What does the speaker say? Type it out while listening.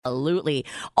Absolutely.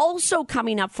 Also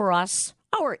coming up for us,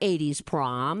 our 80s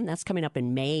prom. That's coming up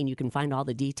in May, and you can find all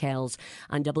the details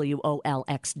on WOLX.com.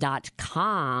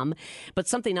 But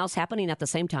something else happening at the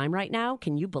same time right now,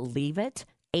 can you believe it?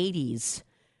 80s,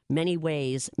 many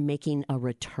ways making a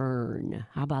return.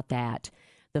 How about that?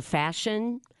 The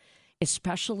fashion,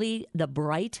 especially the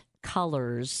bright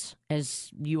colors,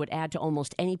 as you would add to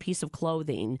almost any piece of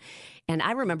clothing. And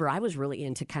I remember I was really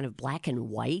into kind of black and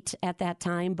white at that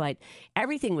time, but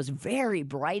everything was very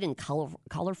bright and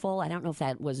colorful. I don't know if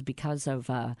that was because of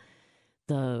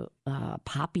the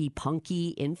poppy punky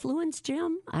influence,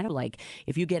 Jim. I don't like,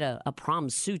 if you get a prom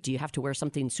suit, do you have to wear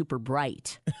something super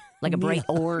bright? Like a bright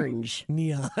orange.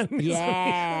 Neon.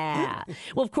 Yeah.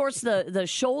 Well, of course, the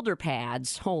shoulder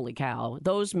pads, holy cow,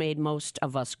 those made most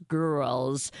of us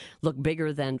girls look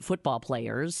bigger than football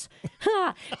players.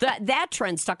 That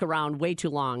trend stuck around way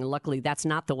too long. And luckily, that's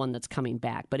not the one that's coming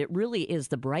back. But it really is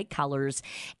the bright colors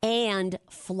and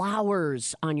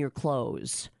flowers on your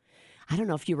clothes. I don't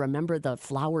know if you remember the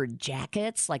flowered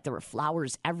jackets, like there were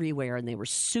flowers everywhere and they were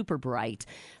super bright.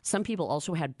 Some people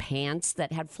also had pants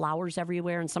that had flowers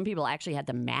everywhere, and some people actually had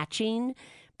the matching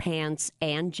pants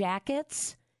and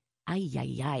jackets. Ay,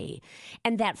 ay, ay.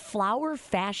 And that flower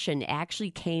fashion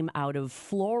actually came out of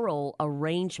floral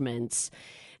arrangements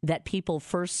that people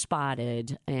first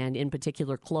spotted, and in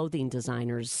particular clothing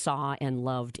designers saw and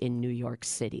loved in New York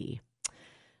City.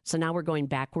 So now we're going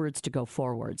backwards to go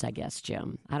forwards, I guess,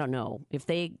 Jim. I don't know. If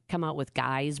they come out with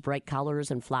guys, bright colors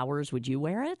and flowers, would you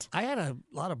wear it? I had a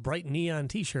lot of bright neon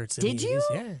T-shirts. Did you?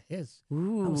 Yeah, yes.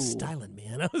 Ooh. I was styling,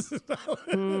 man. I was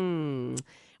styling.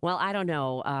 Well, I don't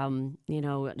know.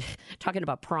 Talking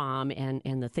about prom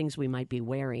and the things we might be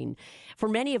wearing. For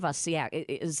many of us, yeah,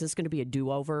 is this going to be a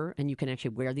do-over? And you can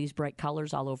actually wear these bright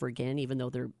colors all over again, even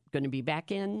though they're going to be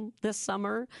back in this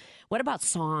summer? What about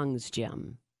songs,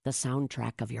 Jim? The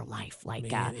soundtrack of your life.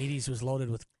 Like, man, 80s was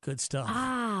loaded with good stuff.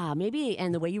 Maybe,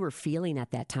 and the way you were feeling at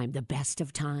that time, The Best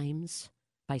of Times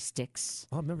by Styx.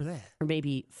 Oh, I remember that. Or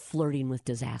maybe Flirting with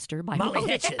Disaster by Molly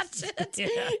Hitches. Yeah.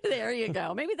 There you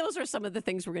go. Maybe those are some of the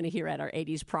things we're going to hear at our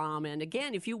 80s prom. And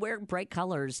again, if you wear bright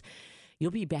colors,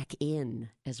 you'll be back in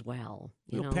as well.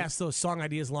 You'll pass those song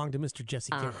ideas along to Mr.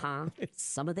 Jesse Garrett.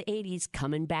 Some of the 80s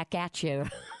coming back at you.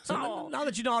 So now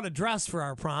that you know how to dress for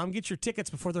our prom, get your tickets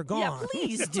before they're gone. Yeah,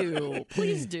 please do.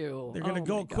 Please do. They're going to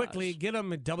go quickly. Get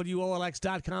them at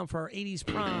WOLX.com for our 80s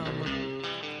prom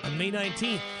on May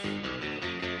 19th.